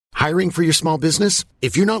Hiring for your small business?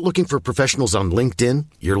 If you're not looking for professionals on LinkedIn,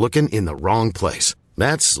 you're looking in the wrong place.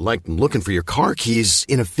 That's like looking for your car keys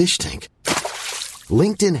in a fish tank.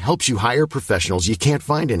 LinkedIn helps you hire professionals you can't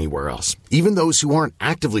find anywhere else, even those who aren't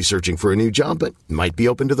actively searching for a new job but might be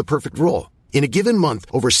open to the perfect role. In a given month,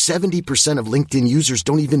 over 70% of LinkedIn users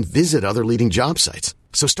don't even visit other leading job sites.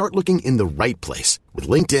 So start looking in the right place. With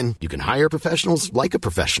LinkedIn, you can hire professionals like a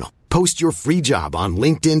professional. Post your free job on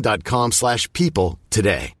linkedin.com/people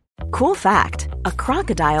today. Cool fact, a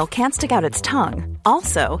crocodile can't stick out its tongue.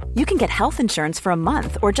 Also, you can get health insurance for a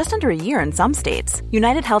month or just under a year in some states.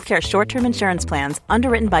 United Healthcare short-term insurance plans,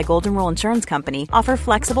 underwritten by Golden Rule Insurance Company, offer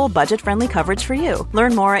flexible, budget-friendly coverage for you.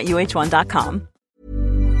 Learn more at uh1.com.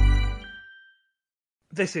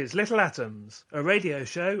 This is Little Atoms, a radio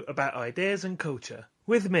show about ideas and culture.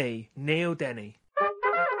 With me, Neil Denny.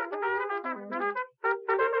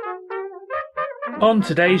 On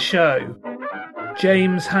today's show,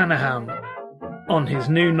 James Hannaham on his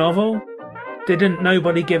new novel, Didn't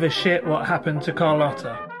Nobody Give a Shit What Happened to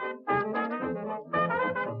Carlotta?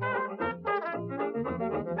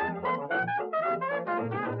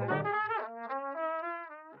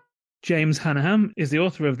 James Hannaham is the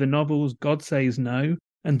author of the novels God Says No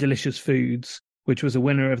and Delicious Foods, which was a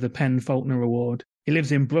winner of the Penn-Faulkner Award. He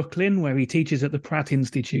lives in Brooklyn, where he teaches at the Pratt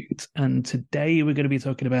Institute, and today we're going to be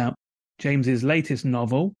talking about James's latest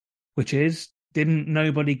novel, which is Didn't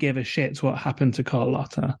Nobody Give a Shit What Happened to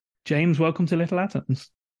Carlotta? James, welcome to Little Atoms.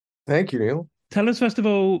 Thank you, Neil. Tell us, first of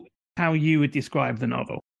all, how you would describe the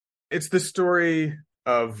novel. It's the story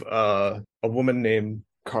of a woman named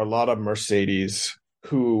Carlotta Mercedes,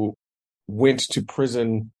 who went to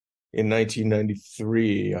prison in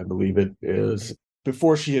 1993, I believe it is.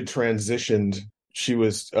 Before she had transitioned, she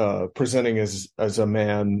was presenting as a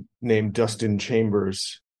man named Dustin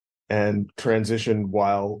Chambers, and transitioned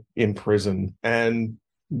while in prison. And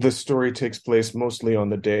the story takes place mostly on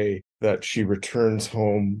the day that she returns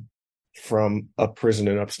home from a prison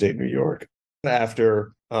in upstate New York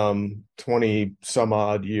after 20 some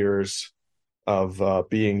odd years of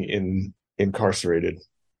being incarcerated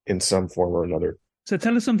in some form or another. So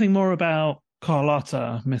tell us something more about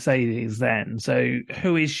Carlotta Mercedes then. So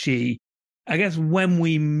who is she? I guess when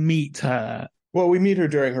we meet her... Well, we meet her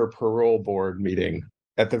during her parole board meeting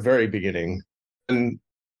at the very beginning. And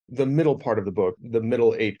the middle part of the book, the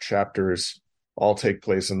middle 8 chapters, all take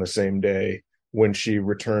place on the same day when she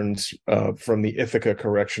returns from the Ithaca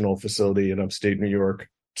Correctional Facility in upstate New York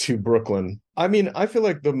to Brooklyn. I mean, I feel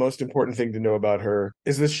like the most important thing to know about her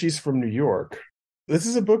is that she's from New York. This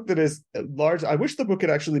is a book that is large. I wish the book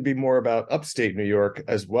could actually be more about upstate New York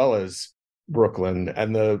as well as Brooklyn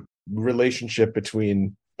and the relationship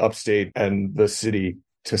between upstate and the city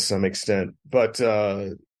to some extent. But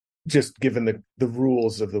just given the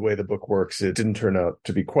rules of the way the book works, it didn't turn out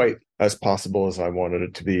to be quite as possible as I wanted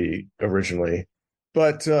it to be originally.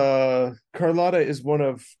 But Carlotta is one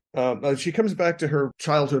of, she comes back to her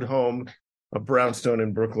childhood home of Brownstone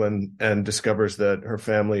in Brooklyn and discovers that her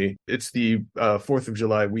family, it's the 4th of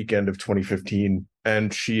July weekend of 2015,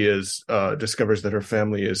 and she discovers that her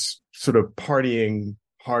family is sort of partying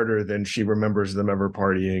harder than she remembers them ever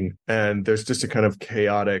partying. And there's just a kind of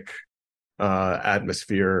chaotic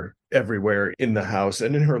atmosphere everywhere in the house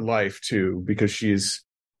and in her life too, because she's,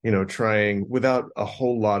 trying without a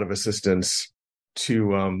whole lot of assistance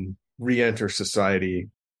to re-enter society.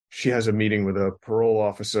 She has a meeting with a parole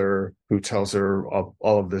officer who tells her all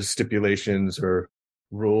of the stipulations or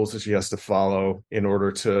rules that she has to follow in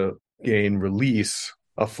order to gain release,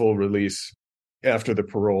 a full release after the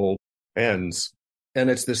parole ends. And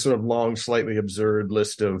it's this sort of long, slightly absurd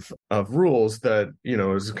list of rules that,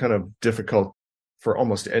 is kind of difficult for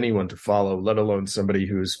almost anyone to follow, let alone somebody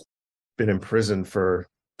who's been in prison for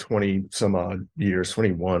 20 some odd years,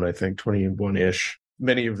 21, I think, 21-ish.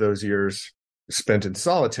 Many of those years spent in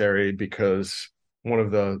solitary, because one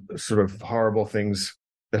of the sort of horrible things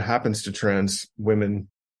that happens to trans women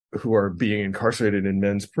who are being incarcerated in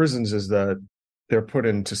men's prisons is that they're put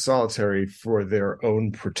into solitary for their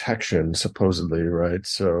own protection, supposedly, right?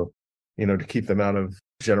 So, to keep them out of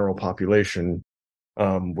general population,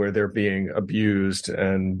 where they're being abused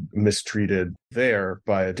and mistreated there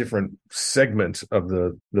by a different segment of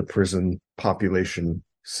the prison population.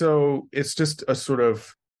 So it's just a sort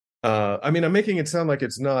of, I'm making it sound like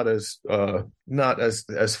it's not as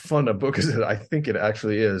fun a book as I think it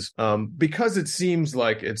actually is, because it seems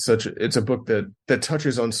like it's a book that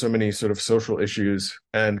touches on so many sort of social issues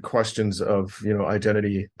and questions of,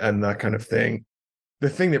 identity and that kind of thing. The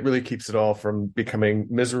thing that really keeps it all from becoming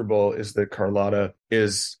miserable is that Carlotta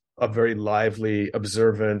is a very lively,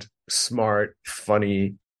 observant, smart,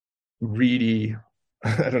 funny, reedy,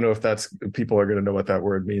 I don't know if people are going to know what that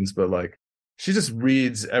word means, but like she just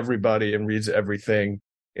reads everybody and reads everything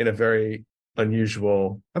in a very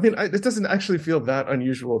unusual. I mean, it doesn't actually feel that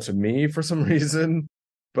unusual to me for some reason,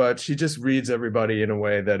 but she just reads everybody in a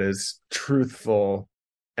way that is truthful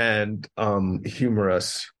and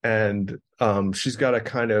humorous. And she's got a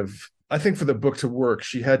kind of, I think for the book to work,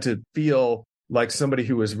 she had to feel like somebody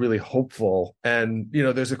who was really hopeful. And,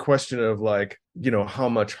 there's a question of like, how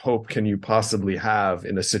much hope can you possibly have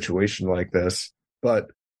in a situation like this? But,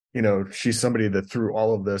 she's somebody that through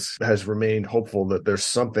all of this has remained hopeful that there's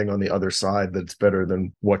something on the other side that's better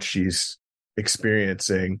than what she's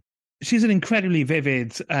experiencing. She's an incredibly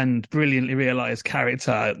vivid and brilliantly realized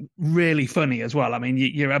character, really funny as well. I mean,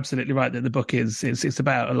 you're absolutely right that the book is it's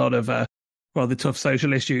about a lot of rather tough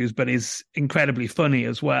social issues, but is incredibly funny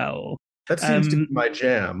as well. That seems to be my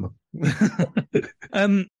jam.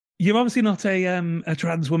 You're obviously not a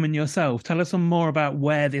trans woman yourself. Tell us some more about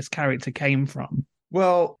where this character came from.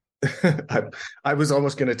 Well, I was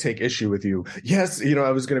almost going to take issue with you. Yes,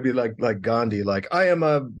 I was going to be like Gandhi, like I am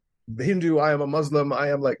a Hindu, I am a Muslim,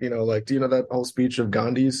 I am like, do you know that whole speech of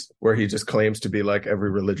Gandhi's where he just claims to be like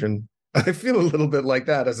every religion? I feel a little bit like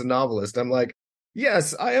that as a novelist. I'm like,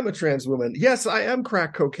 yes, I am a trans woman. Yes, I am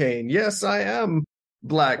crack cocaine. Yes, I am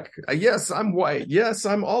Black. Yes, I'm white. Yes,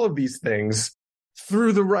 I'm all of these things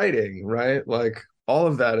through the writing, right? Like all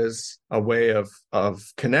of that is a way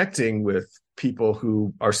of connecting with people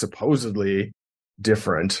who are supposedly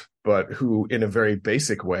different, but who in a very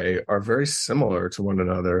basic way are very similar to one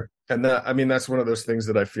another. And that's one of those things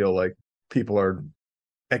that I feel like people are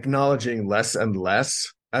acknowledging less and less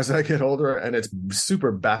as I get older. And it's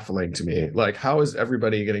super baffling to me. Like, how is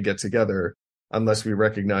everybody going to get together unless we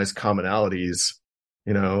recognize commonalities,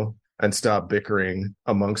 and stop bickering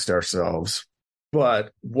amongst ourselves?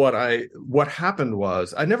 But what happened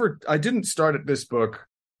was I didn't start at this book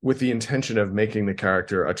with the intention of making the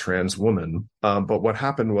character a trans woman. But what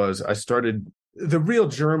happened was the real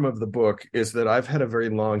germ of the book is that I've had a very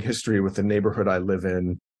long history with the neighborhood I live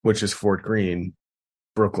in, which is Fort Greene,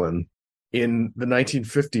 Brooklyn. In the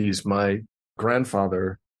 1950s, my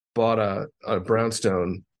grandfather bought a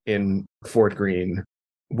brownstone in Fort Greene,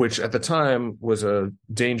 which at the time was a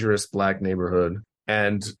dangerous Black neighborhood.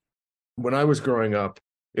 And when I was growing up,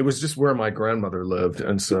 it was just where my grandmother lived.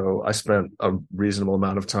 And so I spent a reasonable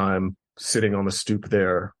amount of time sitting on the stoop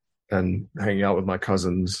there and hanging out with my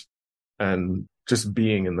cousins and just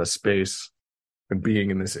being in the space and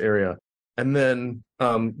being in this area. And then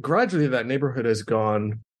gradually that neighborhood has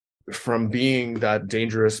gone from being that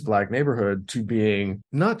dangerous Black neighborhood to being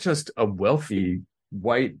not just a wealthy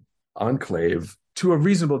white enclave to a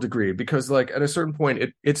reasonable degree, because like at a certain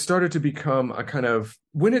point it started to become a kind of,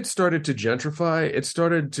 when it started to gentrify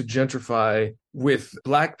with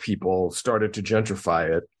Black people started to gentrify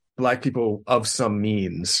it. Black people of some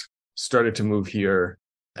means started to move here.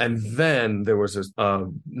 And then there was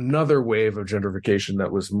another wave of gentrification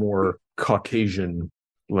that was more Caucasian,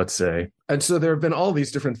 let's say. And so there have been all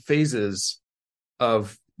these different phases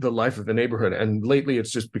of the life of the neighborhood. And lately it's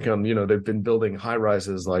just become, they've been building high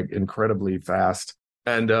rises like incredibly fast.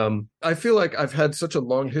 And I feel like I've had such a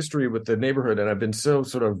long history with the neighborhood, and I've been so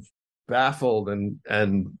sort of baffled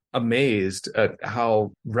and amazed at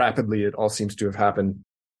how rapidly it all seems to have happened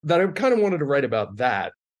that I kind of wanted to write about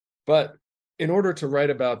that. But in order to write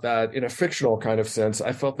about that in a fictional kind of sense,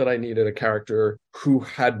 I felt that I needed a character who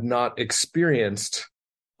had not experienced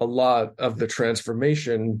a lot of the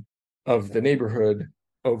transformation of the neighborhood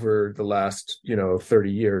over the last,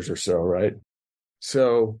 30 years or so, right?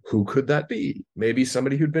 So who could that be? Maybe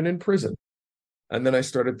somebody who'd been in prison. And then I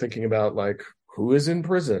started thinking about like, who is in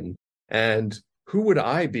prison? And who would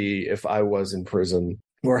I be if I was in prison?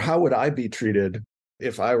 Or how would I be treated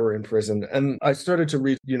if I were in prison? And I started to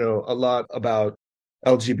read, a lot about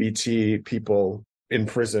LGBT people in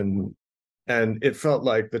prison. And it felt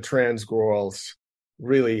like the trans girls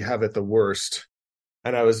really have it the worst.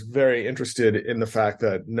 And I was very interested in the fact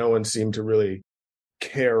that no one seemed to really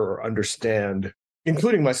care or understand,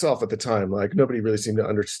 including myself at the time. Like nobody really seemed to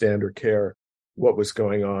understand or care what was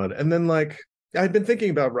going on. And then like I'd been thinking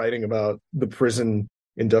about writing about the prison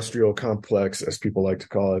industrial complex, as people like to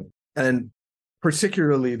call it. And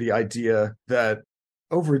particularly the idea that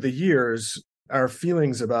over the years, our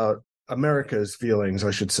feelings about America's feelings, I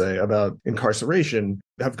should say, about incarceration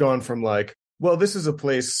have gone from like, well, this is a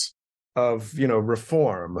place of,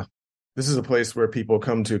 reform. This is a place where people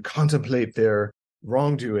come to contemplate their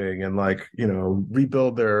wrongdoing and like,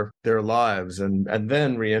 rebuild their lives and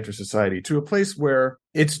then re-enter society, to a place where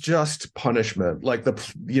it's just punishment. Like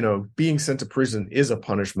being sent to prison is a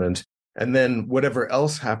punishment. And then whatever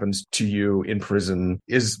else happens to you in prison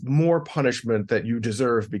is more punishment that you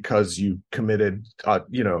deserve because you committed,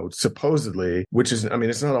 supposedly, which is, I mean,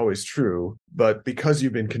 it's not always true, but because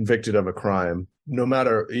you've been convicted of a crime, no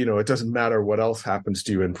matter, it doesn't matter what else happens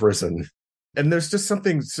to you in prison. And there's just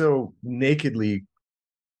something so nakedly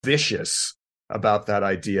vicious about that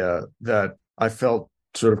idea that I felt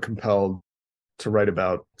sort of compelled to write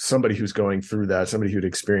about somebody who's going through that, somebody who'd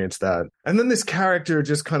experienced that. And then this character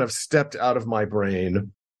just kind of stepped out of my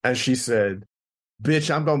brain and she said, "Bitch,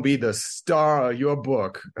 I'm going to be the star of your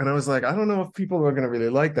book." And I was like, I don't know if people are going to really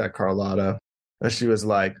like that, Carlotta. And she was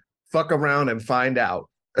like, "Fuck around and find out."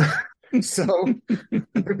 So,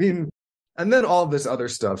 I mean, and then all this other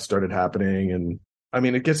stuff started happening. And I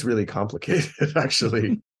mean, it gets really complicated,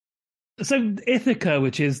 actually. So Ithaca,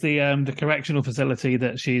 which is the correctional facility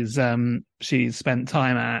that she's spent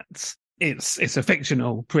time at, it's a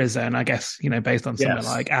fictional prison, I guess, based on somewhere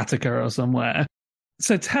like Attica or somewhere.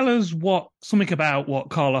 So tell us something about what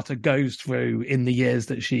Carlotta goes through in the years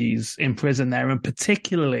that she's in prison there, and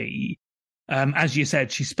particularly, as you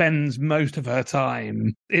said, she spends most of her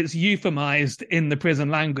time, it's euphemized in the prison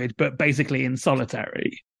language, but basically in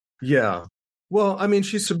solitary. Yeah. Well, I mean,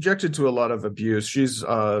 she's subjected to a lot of abuse. She's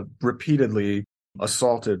repeatedly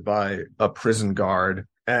assaulted by a prison guard,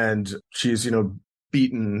 and she's,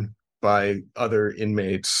 beaten by other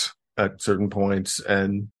inmates at certain points,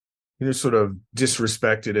 and, sort of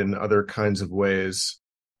disrespected in other kinds of ways.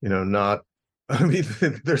 There's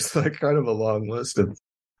like kind of a long list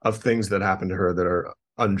of things that happen to her that are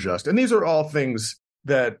unjust. And these are all things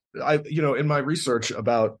that in my research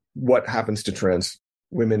about what happens to trans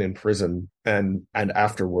women in prison and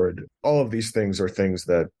afterward, all of these things are things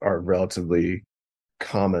that are relatively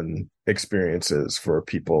common experiences for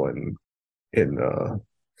people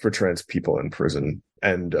for trans people in prison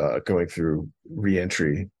and going through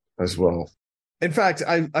reentry as well. In fact,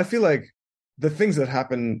 I feel like the things that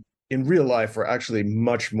happen in real life are actually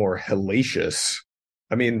much more hellacious.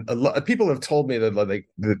 I mean, a lot of people have told me that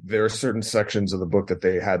there are certain sections of the book that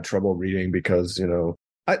they had trouble reading because,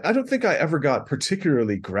 I don't think I ever got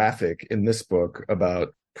particularly graphic in this book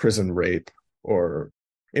about prison rape, or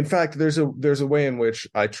in fact, there's a way in which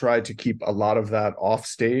I tried to keep a lot of that off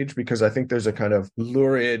stage because I think there's a kind of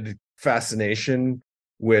lurid fascination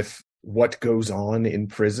with what goes on in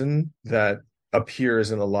prison that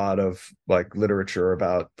appears in a lot of like literature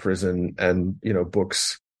about prison and,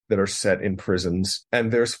 books that are set in prisons.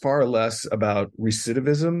 And there's far less about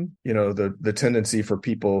recidivism, the tendency for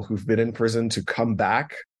people who've been in prison to come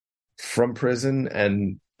back from prison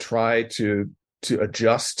and try to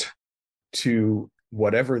adjust to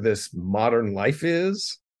whatever this modern life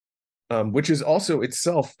is, which is also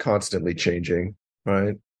itself constantly changing,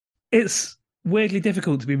 right? It's weirdly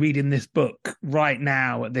difficult to be reading this book right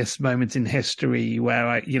now at this moment in history where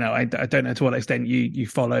I don't know to what extent you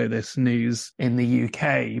follow this news in the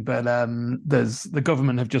UK, but the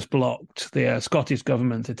government have just blocked the Scottish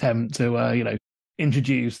government's attempt to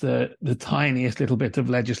introduce the tiniest little bit of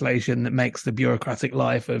legislation that makes the bureaucratic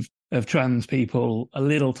life of trans people a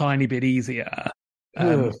little tiny bit easier.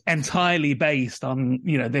 Entirely based on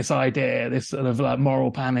this idea, this sort of like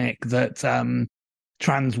moral panic that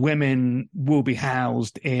trans women will be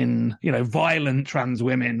housed in, violent trans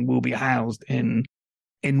women will be housed in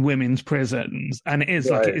women's prisons. And it is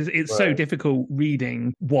it's so difficult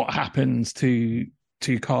reading what happens to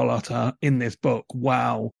Carlotta in this book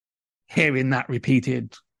while hearing that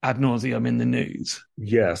repeated ad nauseum in the news.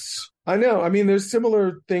 Yes, I know. I mean, there's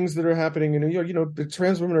similar things that are happening in New York. The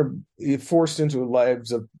trans women are forced into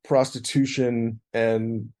lives of prostitution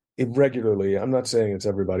and irregularly. I'm not saying it's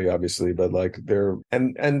everybody, obviously, but like there's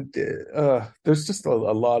just a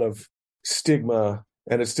lot of stigma,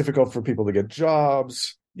 and it's difficult for people to get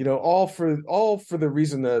jobs. All for the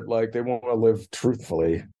reason that like they want to live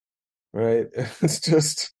truthfully, right? It's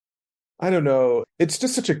just, I don't know. It's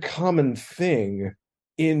just such a common thing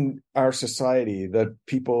in our society that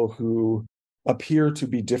people who appear to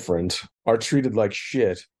be different are treated like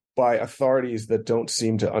shit by authorities that don't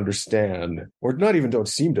seem to understand, or not even don't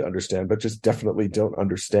seem to understand, but just definitely don't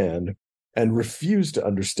understand and refuse to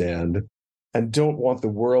understand and don't want the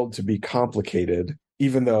world to be complicated,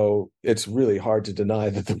 even though it's really hard to deny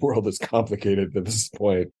that the world is complicated at this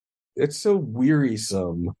point. It's so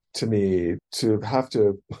wearisome to me to have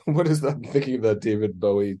to, what is that? I'm thinking of that David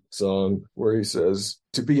Bowie song where he says,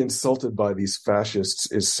 to be insulted by these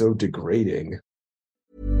fascists is so degrading.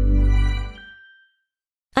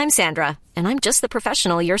 I'm Sandra, and I'm just the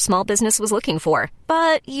professional your small business was looking for.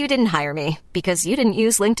 But you didn't hire me because you didn't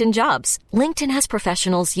use LinkedIn Jobs. LinkedIn has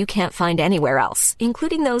professionals you can't find anywhere else,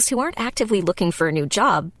 including those who aren't actively looking for a new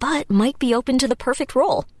job, but might be open to the perfect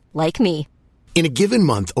role, like me. In a given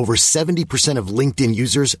month, over 70% of LinkedIn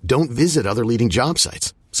users don't visit other leading job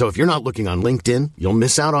sites. So if you're not looking on LinkedIn, you'll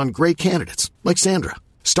miss out on great candidates like Sandra.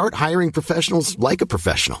 Start hiring professionals like a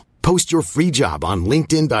professional. Post your free job on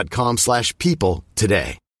linkedin.com/people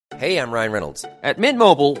today. Hey, I'm Ryan Reynolds. At Mint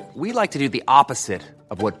Mobile, we like to do the opposite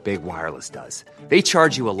of what Big Wireless does. They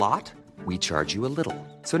charge you a lot, we charge you a little.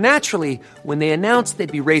 So naturally, when they announced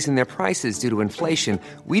they'd be raising their prices due to inflation,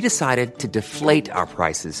 we decided to deflate our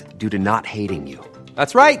prices due to not hating you.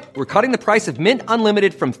 That's right. We're cutting the price of Mint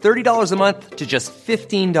Unlimited from $30 a month to just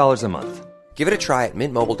 $15 a month. Give it a try at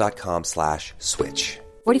mintmobile.com/switch.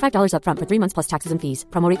 $45 up front for 3 months plus taxes and fees.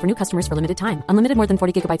 Promo rate for new customers for limited time. Unlimited more than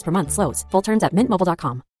 40 gigabytes per month slows. Full terms at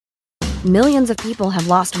mintmobile.com. Millions of people have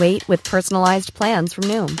lost weight with personalized plans from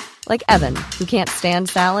Noom. Like Evan, who can't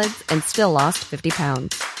stand salads and still lost 50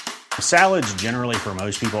 pounds. Salads generally for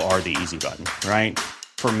most people are the easy button, right?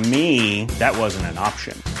 For me, that wasn't an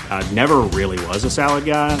option. I never really was a salad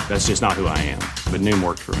guy. That's just not who I am. But Noom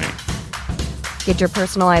worked for me. Get your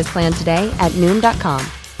personalized plan today at Noom.com.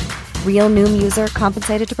 Real Noom user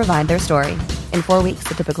compensated to provide their story. In 4 weeks,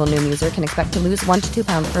 the typical Noom user can expect to lose 1 to 2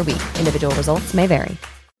 pounds per week. Individual results may vary.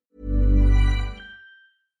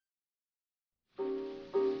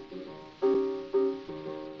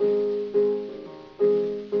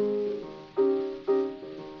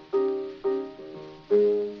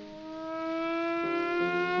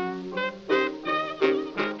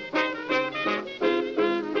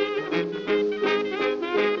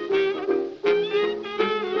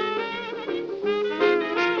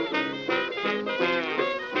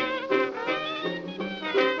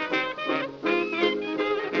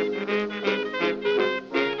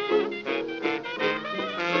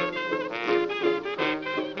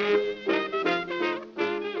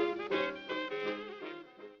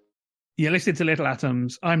 You're listening to Little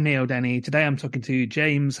Atoms. I'm Neil Denny. Today I'm talking to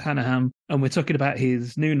James Hannaham, and we're talking about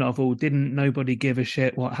his new novel, Didn't Nobody Give a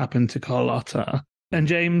Shit What Happened to Carlotta? And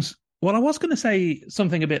James, well, I was going to say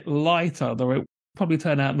something a bit lighter, though it probably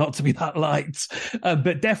turned out not to be that light,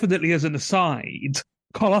 but definitely as an aside,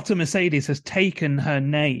 Carlotta Mercedes has taken her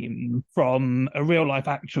name from a real-life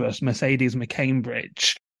actress, Mercedes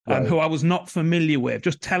McCambridge, who I was not familiar with.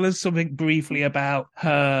 Just tell us something briefly about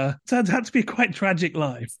her. Turns out to be a quite tragic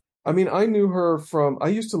life. I mean, I knew her I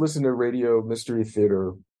used to listen to Radio Mystery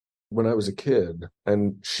Theater when I was a kid,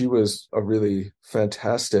 and she was a really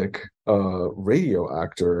fantastic radio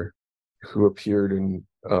actor who appeared in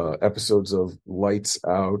episodes of Lights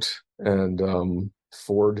Out and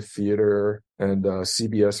Ford Theater and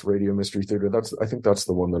CBS Radio Mystery Theater. I think that's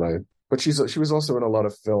the one that but she was also in a lot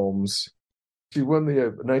of films. She won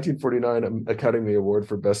the 1949 Academy Award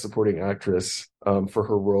for Best Supporting Actress for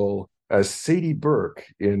her role as Sadie Burke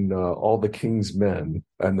in All the King's Men,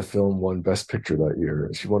 and the film won Best Picture that year.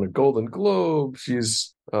 She won a Golden Globe. She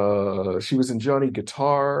was in Johnny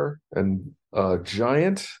Guitar and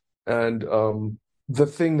Giant. And the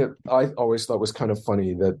thing that I always thought was kind of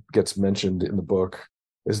funny that gets mentioned in the book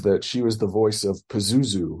is that she was the voice of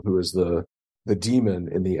Pazuzu, who is the demon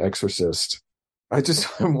in The Exorcist. I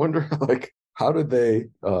wonder, like, how did they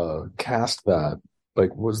cast that?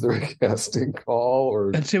 Like, was there a casting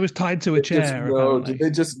call, and she was tied to a chair? Did they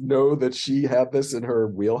just know that she had this in her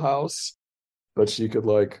wheelhouse, that she could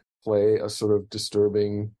like play a sort of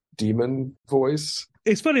disturbing demon voice?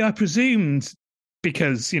 It's funny. I presumed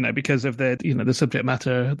because of the subject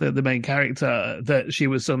matter, the main character, that she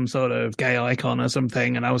was some sort of gay icon or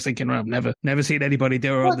something, and I was thinking, well, I've never seen anybody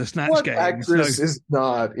do her on the Snatch Game. Actress is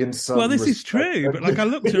not in some. Well, this is true, but like I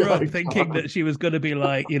looked her up thinking that she was going to be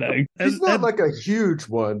like, she's not like a huge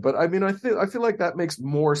one, but I mean, I feel like that makes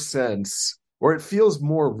more sense, or it feels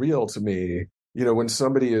more real to me. When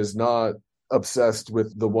somebody is not obsessed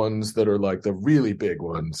with the ones that are like the really big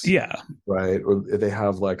ones, right, or they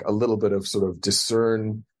have like a little bit of sort of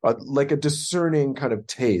like a discerning kind of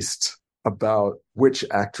taste about which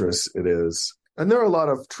actress it is. And there are a lot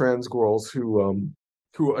of trans girls who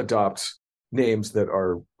adopt names that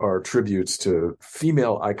are tributes to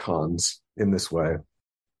female icons in this way.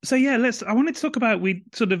 So I wanted to talk about, we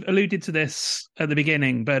sort of alluded to this at the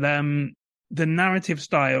beginning, but the narrative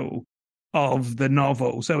style of the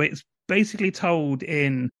novel. So it's basically told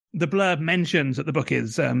in, the blurb mentions that the book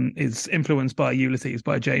is influenced by Ulysses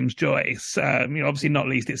by James Joyce. Obviously not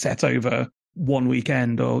least it's set over one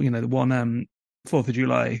weekend, or the one 4th of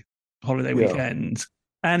July holiday weekend.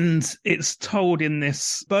 And it's told in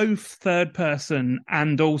this both third person,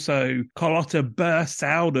 and also Carlotta bursts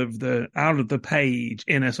out of the page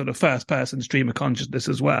in a sort of first person stream of consciousness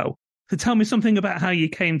as well. So tell me something about how you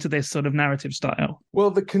came to this sort of narrative style.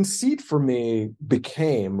 Well, the conceit for me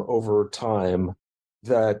became over time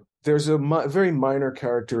that there's a very minor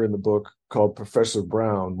character in the book called Professor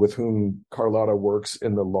Brown, with whom Carlotta works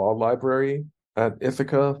in the law library at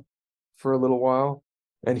Ithaca for a little while.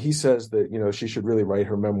 And he says that, you know, she should really write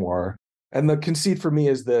her memoir. And the conceit for me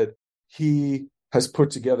is that he has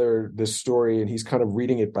put together this story and he's kind of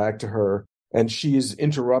reading it back to her, and she's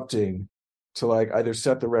interrupting to like either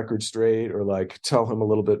set the record straight or like tell him a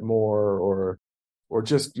little bit more, or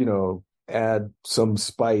just, you know, add some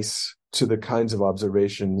spice to the kinds of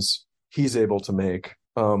observations he's able to make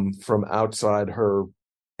from outside her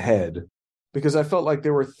head. Because I felt like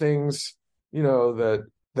there were things, you know,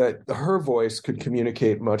 that her voice could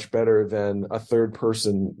communicate much better than a third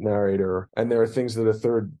person narrator. And there are things that a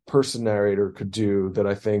third person narrator could do that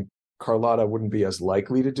I think Carlotta wouldn't be as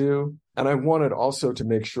likely to do. And I wanted also to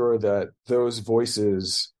make sure that those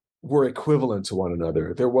voices were equivalent to one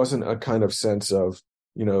another. There wasn't a kind of sense of,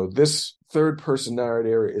 you know, this third person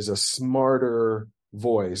narrator is a smarter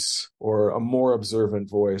voice or a more observant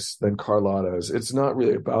voice than Carlotta's. It's not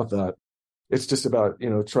really about that. It's just about, you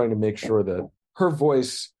know, trying to make sure that her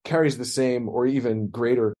voice carries the same or even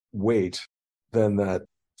greater weight than that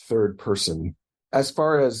third person. As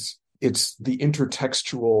far as it's the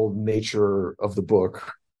intertextual nature of the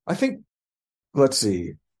book, I think, let's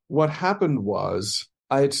see, what happened was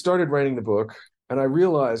I had started writing the book, and I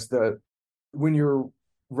realized that when you're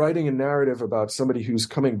writing a narrative about somebody who's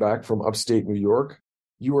coming back from upstate New York,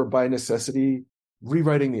 you are by necessity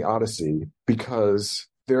rewriting the Odyssey, because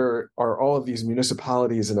there are all of these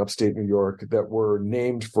municipalities in upstate New York that were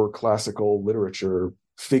named for classical literature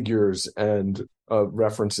figures and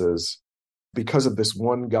references because of this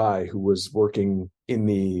one guy who was working in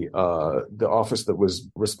the office that was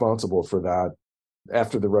responsible for that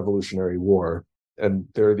after the Revolutionary War. And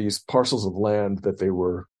there are these parcels of land that they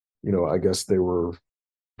were, you know, I guess they were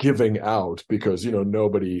giving out because, you know,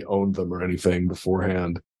 nobody owned them or anything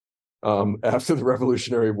beforehand. After the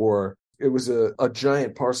Revolutionary War, it was a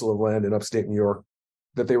giant parcel of land in upstate New York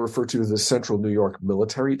that they refer to as the Central New York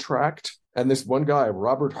Military Tract. And this one guy,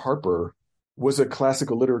 Robert Harper, was a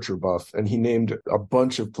classical literature buff, and he named a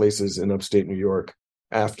bunch of places in upstate New York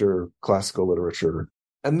after classical literature.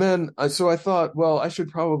 And then, so I thought, well, I should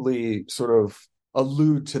probably sort of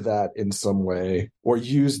allude to that in some way, or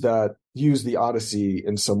use the Odyssey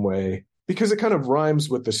in some way, because it kind of rhymes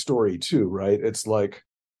with the story too, right? It's like,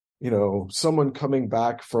 you know, someone coming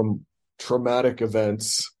back from traumatic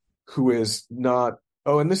events who is not,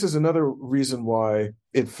 and this is another reason why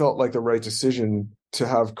it felt like the right decision to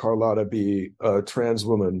have Carlotta be a trans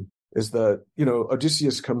woman, is that, you know,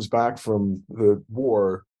 Odysseus comes back from the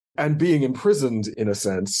war and being imprisoned in a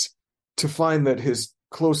sense, to find that his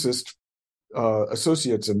closest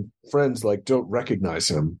associates and friends like don't recognize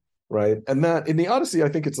him, right? And that in the Odyssey, I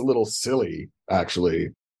think it's a little silly, actually,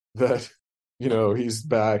 that, you know, he's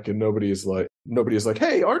back and nobody is like,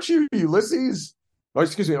 hey, aren't you Ulysses? Oh,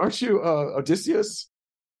 excuse me, aren't you Odysseus?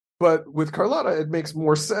 But with Carlotta, it makes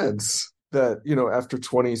more sense that, you know, after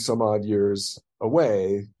 20 some odd years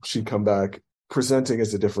away, she'd come back presenting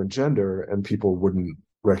as a different gender and people wouldn't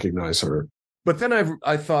recognize her. But then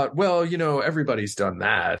I thought, well, you know, everybody's done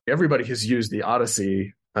that. Everybody has used the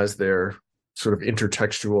Odyssey as their sort of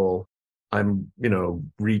intertextual,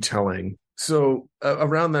 retelling. So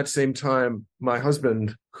around that same time, my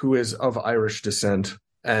husband, who is of Irish descent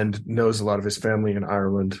and knows a lot of his family in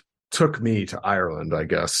Ireland, took me to Ireland, I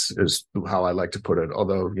guess, is how I like to put it.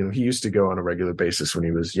 Although, you know, he used to go on a regular basis when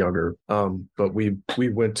he was younger. But we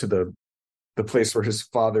went to the place where his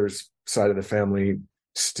father's side of the family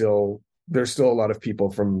there's still a lot of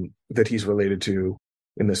people that he's related to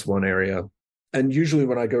in this one area. And usually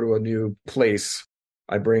when I go to a new place,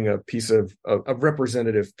 I bring a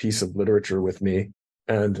representative piece of literature with me.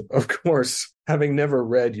 And of course, having never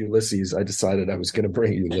read Ulysses, I decided I was going to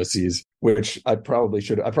bring Ulysses, which I probably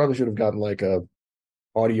should have gotten like a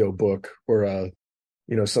audio book or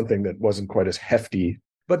something that wasn't quite as hefty.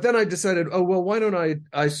 But then I decided, why don't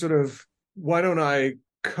I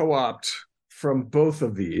co-opt from both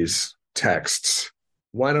of these texts?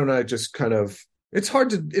 Why don't I just kind of, it's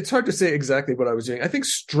hard to say exactly what I was doing. I think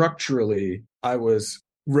structurally I was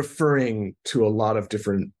referring to a lot of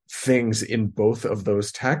different things in both of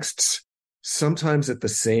those texts, sometimes at the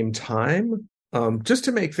same time, just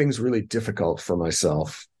to make things really difficult for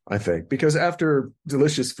myself, I think. Because after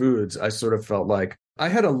Delicious Foods, I sort of felt like I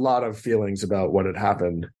had a lot of feelings about what had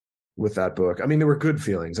happened. with that book. I mean, there were good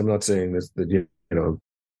feelings. I'm not saying this, that, you know,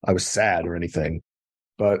 I was sad or anything,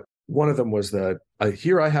 but one of them was that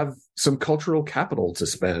here I have some cultural capital to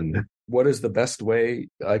spend. What is the best way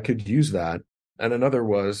I could use that? And another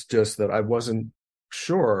was just that I wasn't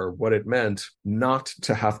sure what it meant not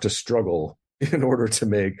to have to struggle in order to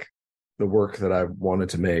make the work that I wanted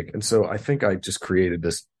to make. And so I think I just created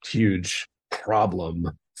this huge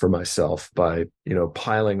problem for myself by, you know,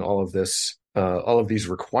 piling all of these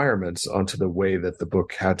requirements onto the way that the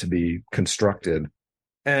book had to be constructed.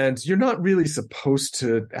 And you're not really supposed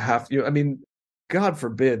to have, I mean, God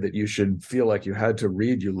forbid that you should feel like you had to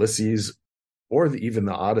read Ulysses or even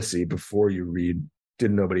the Odyssey before you read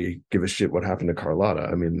Did Nobody Give a Shit What Happened to Carlotta?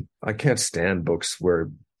 I mean, I can't stand books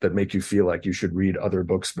that make you feel like you should read other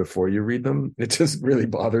books before you read them. It just really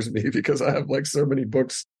bothers me because I have like so many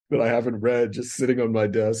books that I haven't read just sitting on my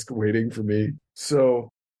desk waiting for me.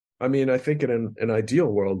 So, I mean, I think in an ideal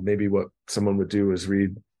world, maybe what someone would do is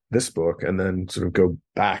read this book and then sort of go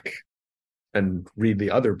back and read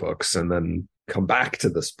the other books and then come back to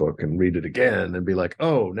this book and read it again and be like,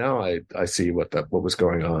 oh, now I see what was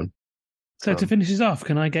going on. So to finish this off,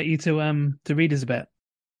 can I get you to read us a bit?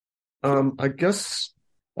 I guess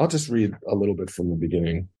I'll just read a little bit from the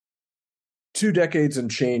beginning. 2 decades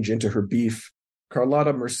and change into her beef,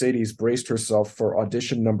 Carlotta Mercedes braced herself for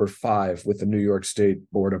audition number 5 with the New York State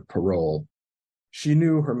Board of Parole. She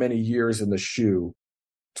knew her many years in the shoe,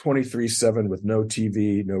 23/7 with no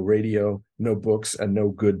TV, no radio, no books, and no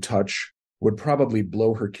good touch, would probably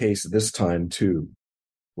blow her case this time, too.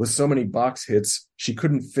 With so many box hits, she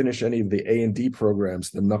couldn't finish any of the A&D programs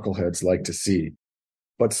the knuckleheads like to see.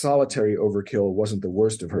 But solitary overkill wasn't the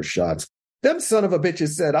worst of her shots. Them son of a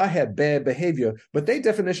bitches said I had bad behavior, but their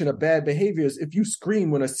definition of bad behavior is if you scream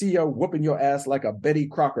when a CEO whooping your ass like a Betty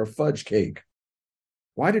Crocker fudge cake.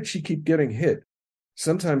 Why did she keep getting hit?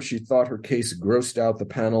 Sometimes she thought her case grossed out the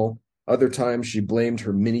panel. Other times she blamed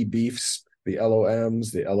her mini beefs, the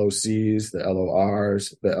LOMs, the LOCs, the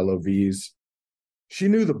LORs, the LOVs. She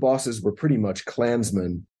knew the bosses were pretty much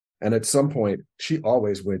Klansmen, and at some point, she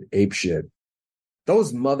always went apeshit.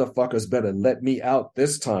 Those motherfuckers better let me out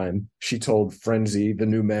this time, she told Frenzy, the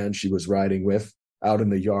new man she was riding with, out in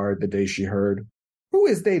the yard the day she heard. Who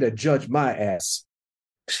is they to judge my ass?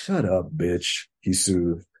 Shut up, bitch, he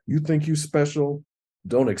soothed. You think you special?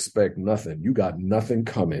 Don't expect nothing. You got nothing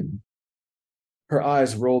coming. Her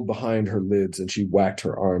eyes rolled behind her lids and she whacked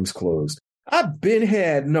her arms closed. I've been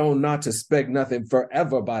had known not to expect nothing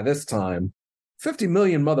forever by this time. 50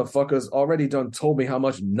 million motherfuckers already done told me how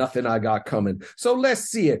much nothing I got coming. So let's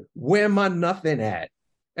see it. Where my nothing at?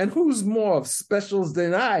 And who's more of specials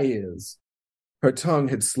than I is? Her tongue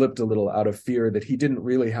had slipped a little out of fear that he didn't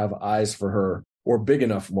really have eyes for her, or big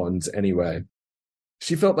enough ones anyway.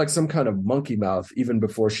 She felt like some kind of monkey mouth even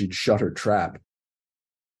before she'd shut her trap.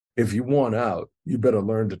 If you want out, you better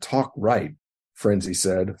learn to talk right, Frenzy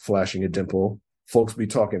said, flashing a dimple. Folks be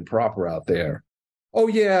talking proper out there. Oh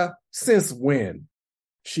yeah, since when?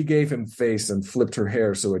 She gave him face and flipped her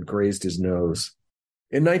hair so it grazed his nose.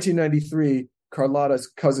 In 1993, Carlotta's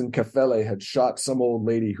cousin Cafele had shot some old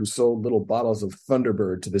lady who sold little bottles of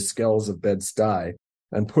Thunderbird to the skells of Bed-Stuy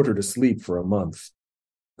and put her to sleep for a month.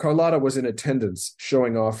 Carlotta was in attendance,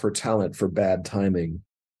 showing off her talent for bad timing.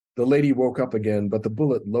 The lady woke up again, but the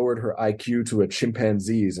bullet lowered her IQ to a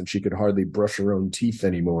chimpanzee's and she could hardly brush her own teeth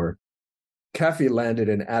anymore. Caffey landed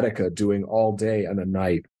in Attica doing all day and a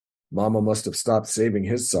night. Mama must have stopped saving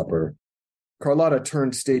his supper. Carlotta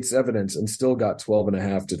turned state's evidence and still got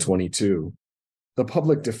 12.5 to 22. The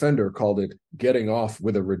public defender called it getting off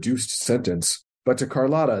with a reduced sentence, but to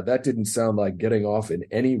Carlotta, that didn't sound like getting off in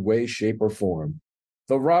any way, shape, or form.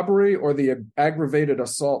 The robbery or the aggravated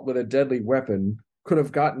assault with a deadly weapon could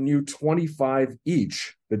have gotten you 25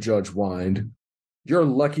 each, the judge whined. You're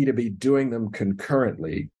lucky to be doing them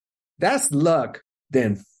concurrently. That's luck,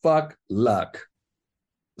 then fuck luck.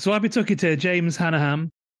 So I've been talking to James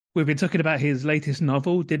Hannaham. We've been talking about his latest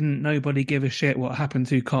novel, Didn't Nobody Give a Shit What Happened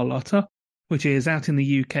to Carlotta, which is out in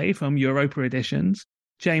the UK from Europa Editions.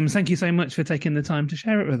 James, thank you so much for taking the time to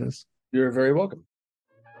share it with us. You're very welcome.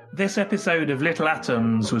 This episode of Little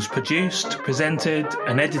Atoms was produced, presented,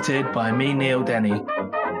 and edited by me, Neil Denny.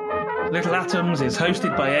 Little Atoms is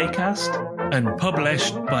hosted by Acast and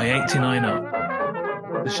published by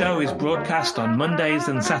 89Up. The show is broadcast on Mondays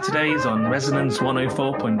and Saturdays on Resonance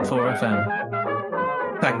 104.4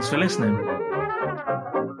 FM. Thanks for listening.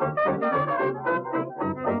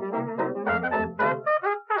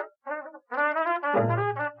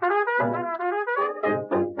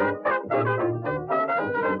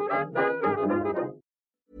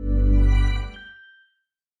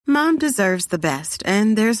 Mom deserves the best,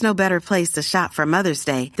 and there's no better place to shop for Mother's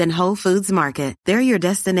Day than Whole Foods Market. They're your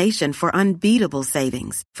destination for unbeatable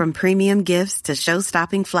savings, from premium gifts to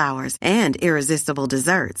show-stopping flowers and irresistible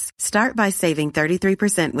desserts. Start by saving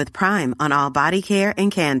 33% with Prime on all body care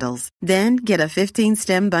and candles. Then get a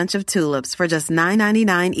 15-stem bunch of tulips for just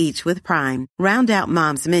 $9.99 each with Prime. Round out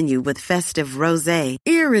Mom's menu with festive rosé,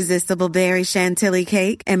 irresistible berry chantilly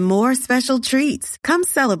cake, and more special treats. Come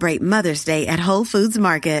celebrate Mother's Day at Whole Foods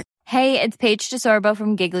Market. Hey, it's Paige DeSorbo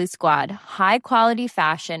from Giggly Squad. High quality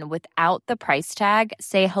fashion without the price tag.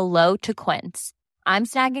 Say hello to Quince. I'm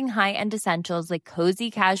snagging high-end essentials like cozy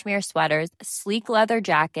cashmere sweaters, sleek leather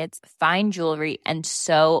jackets, fine jewelry, and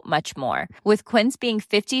so much more. With Quince being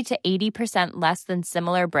 50 to 80% less than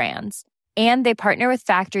similar brands. And they partner with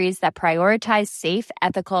factories that prioritize safe,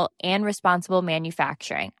 ethical, and responsible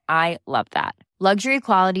manufacturing. I love that. Luxury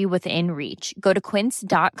quality within reach. Go to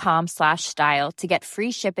quince.com/style to get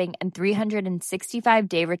free shipping and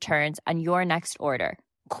 365-day returns on your next order.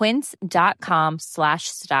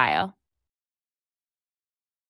 Quince.com/style.